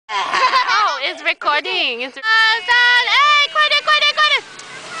Oh, it's recording. It's San, hey, 快点，快点，快点！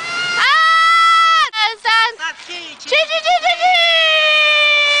啊，三，去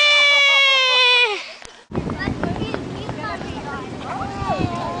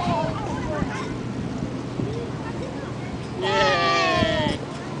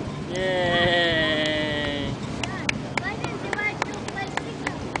！Yay!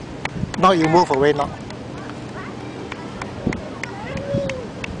 Now you move away now.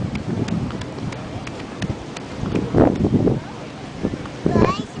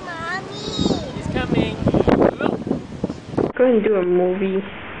 Go and do a movie. You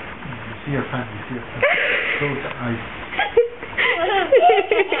see your friend, Close the eyes.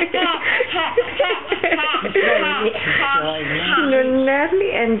 No,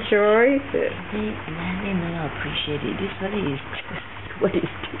 Natalie enjoys it. Natalie may not appreciate it. This one is... What is this?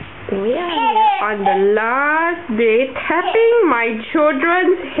 We are here on the last day tapping my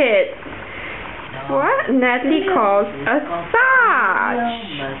children's heads. What Natalie calls a massage.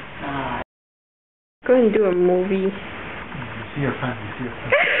 Go and do a movie. You see your friend,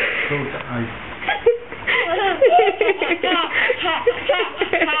 Close the eyes.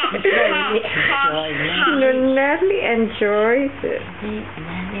 No, Natalie enjoys it.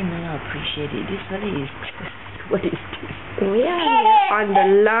 Natalie may not appreciate it. This one is... What is this? We are here on the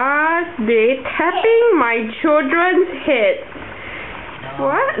last day tapping my children's heads.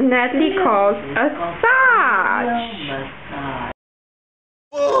 What Natalie calls a massage.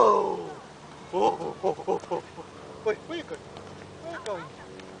 Whoa! Whoa! Wait, where are you going? Where are you going?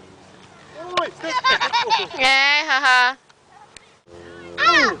 Oh, wait, stay. Yeah, haha.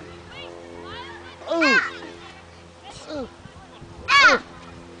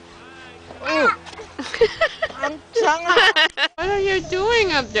 What are you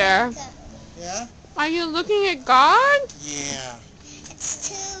doing up there? Yeah? Are you looking at God? Yeah. It's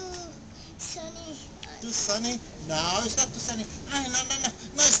too sunny. Too sunny? No, it's not too sunny. No,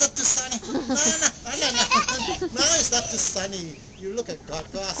 it's not too sunny. No, it's not too sunny. You look at God.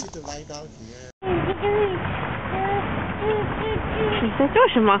 God asked you to lie down here. 你在做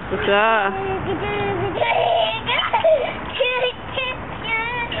什么，哥哥？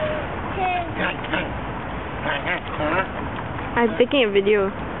 I'm taking a video.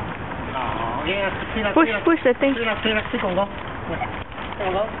 Push the thing.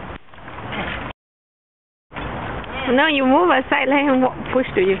 No, you move aside, let him push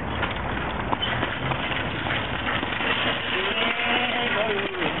to you.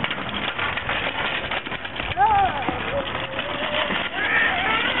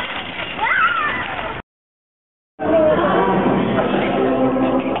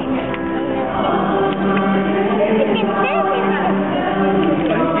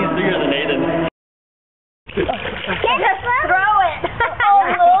 Throw it! Oh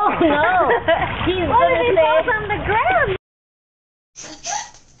no! He's gonna fall from the ground!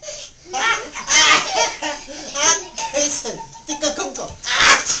 Jason, take a Congo.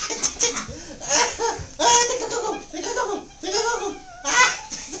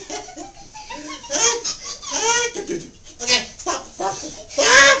 Okay, stop. Stop.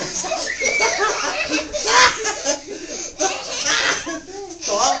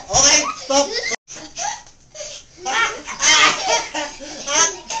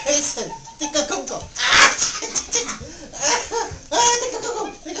 Jason, take a Congo.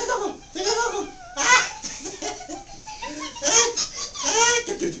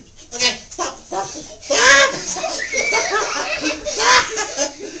 Okay, stop. Stop.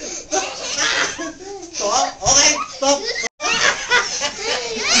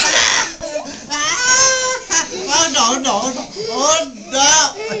 Oh no. Oh no.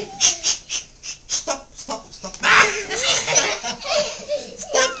 Stop.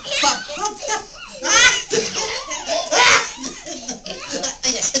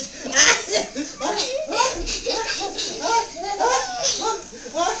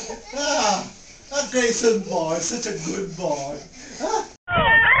 Grayson boy, such a good boy.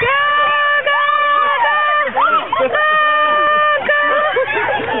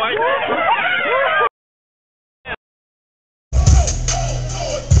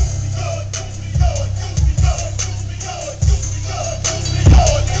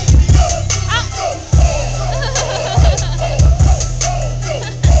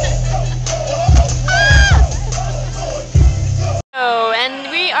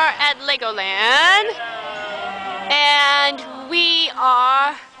 Legoland, and we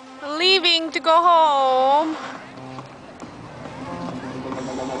are leaving to go home.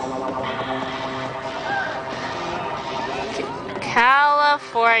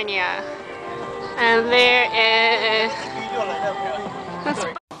 California, and there is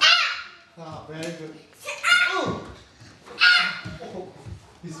very good. Oh,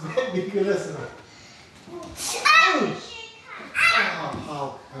 it's very vigorous. Hào,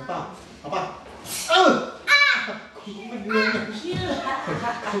 hào ba. Cũng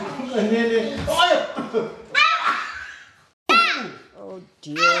lên. Oh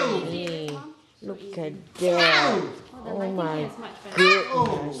dear me. Look at that. Oh my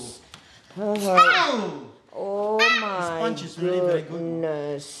goodness. Oh my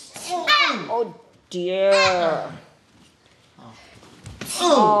goodness. Oh dear.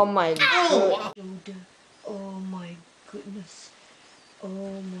 Oh my goodness. Oh my goodness.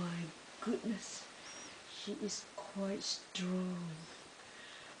 Oh my goodness. She is quite strong.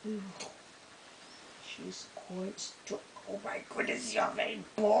 She's quite strong. Oh my goodness, you're very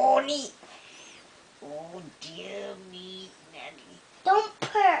bony. Oh dear me, Nelly. Don't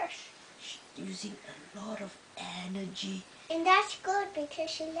push. She's using a lot of energy. And that's good because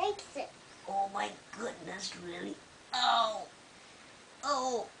she likes it. Oh my goodness, really? Oh.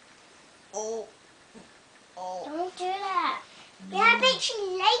 Oh. Oh. Oh. Don't do that. No. Yeah, I bet she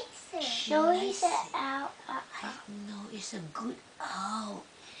likes it. She No, likes he's it. out. No, it's a good owl.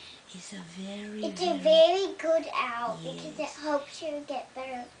 It's a very, It's a very good owl Yes. because it helps you get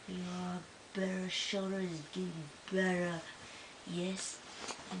better. Your better shoulder is getting better. Yes.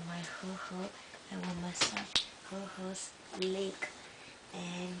 And my I will massage her leg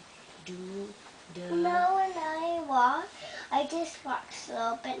and do the. No, when I walk, I just walk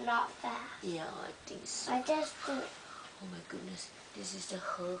slow but not fast. Yeah, I think so. I just do. Oh my goodness, this is the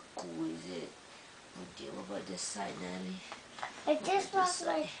Hercule, is it? Oh dear, what about this side, Nelly? I just walk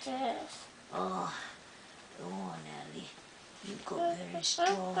like this. Oh, Nelly, you got very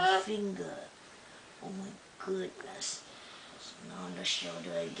strong finger. Oh my goodness. So now on the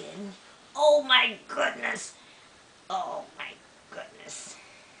shoulder again. Oh my goodness. Oh my goodness.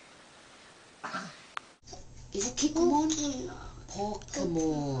 Is it Kikumon?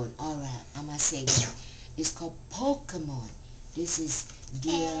 Pokemon. Alright, I must say again. It's called Pokemon. This is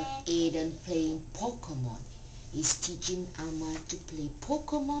dear Aiden playing Pokemon. He's teaching Amma to play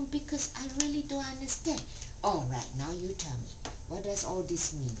Pokemon because I really don't understand. Alright, now you tell me. What does all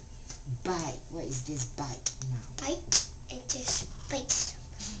this mean? Bite. What is this bite now? Bite and just bite.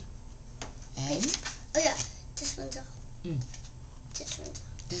 And? Oh yeah, this one's off. Mm. This one's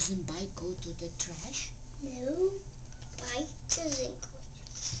off. Doesn't bite go to the trash? No, bite doesn't go.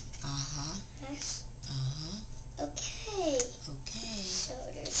 Uh-huh. Yes. Uh-huh. Okay. Okay. So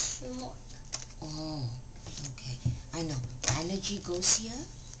there's more. Oh, okay. I know. Energy goes here?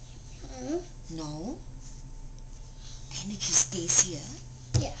 No. Energy stays here?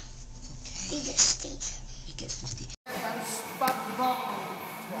 Yeah. Okay. It just stays. It gets to stay.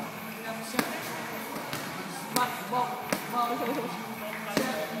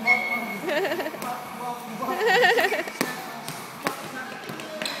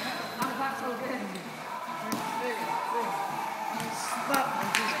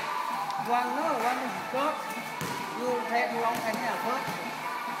 One no, one is good. You take long and here first.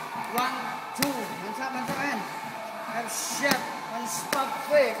 1, 2, and stop and and shut and stop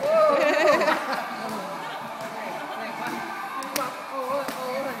quick.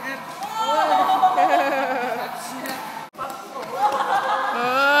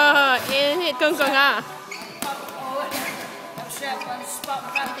 Cưng à.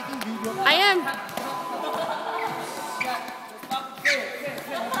 I am.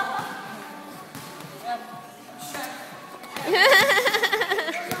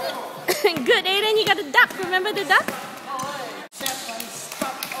 Good, Aiden, you got a duck. Remember the duck?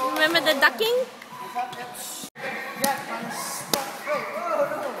 Remember the ducking?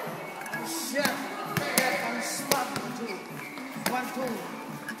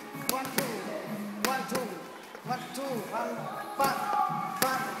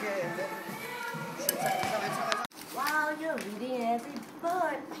 Wow, you're reading every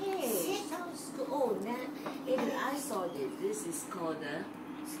bird. Hey, sounds good. Oh, Aiden, I saw this. This is called a...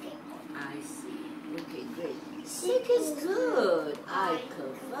 I see. Okay, great. Sick is good. I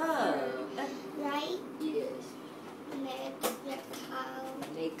confirm. Right? Yes.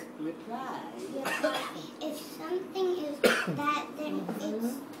 Make reply. If something is bad, then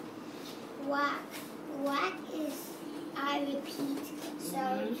it's whack. Whack is I repeat.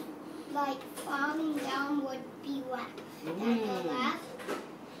 So, like falling down would be whack. And the left.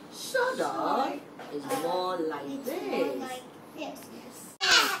 Shut up. It's more like It's this. more like this.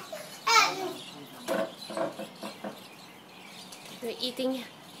 You're eating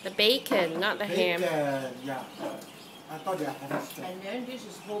the bacon, not the ham. Yeah. I thought they are hamster. And then this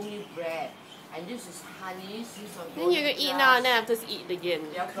is homemade bread. And this is honey. Then you're gonna eat now and then after this eat again.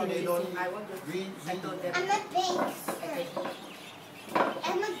 So they don't I want to green settle them. I'm a baster.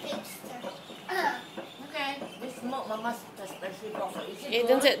 I'm a baster. Okay, this milk mama especially brought for you.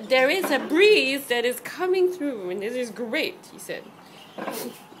 Aiden said, there is a breeze that is coming through and this is great, he said.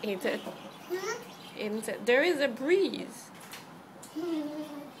 Aiden said, there is a breeze.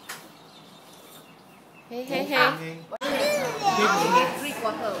 Hey, hey, hey.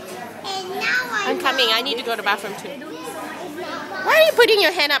 And now I'm coming. I need to go to the bathroom too. Why are you putting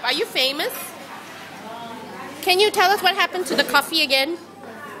your hand up? Are you famous? Can you tell us what happened to the coffee again?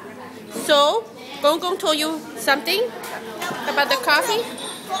 So, Gong Gong told you something about the coffee?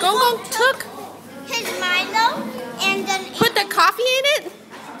 Gong Gong took, his Milo and then put the coffee in it?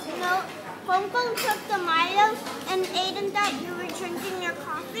 no, Gong Gong took the Milo and Aiden thought you were drinking your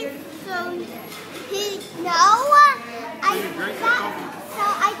coffee. So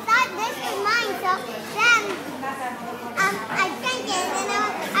I thought this was mine. So then I drank it and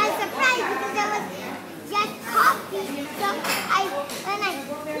I was surprised because it was just coffee. So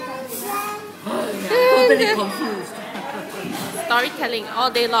Totally confused. Storytelling all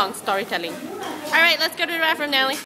day long, storytelling. Alright, let's go to the bathroom, Nelly.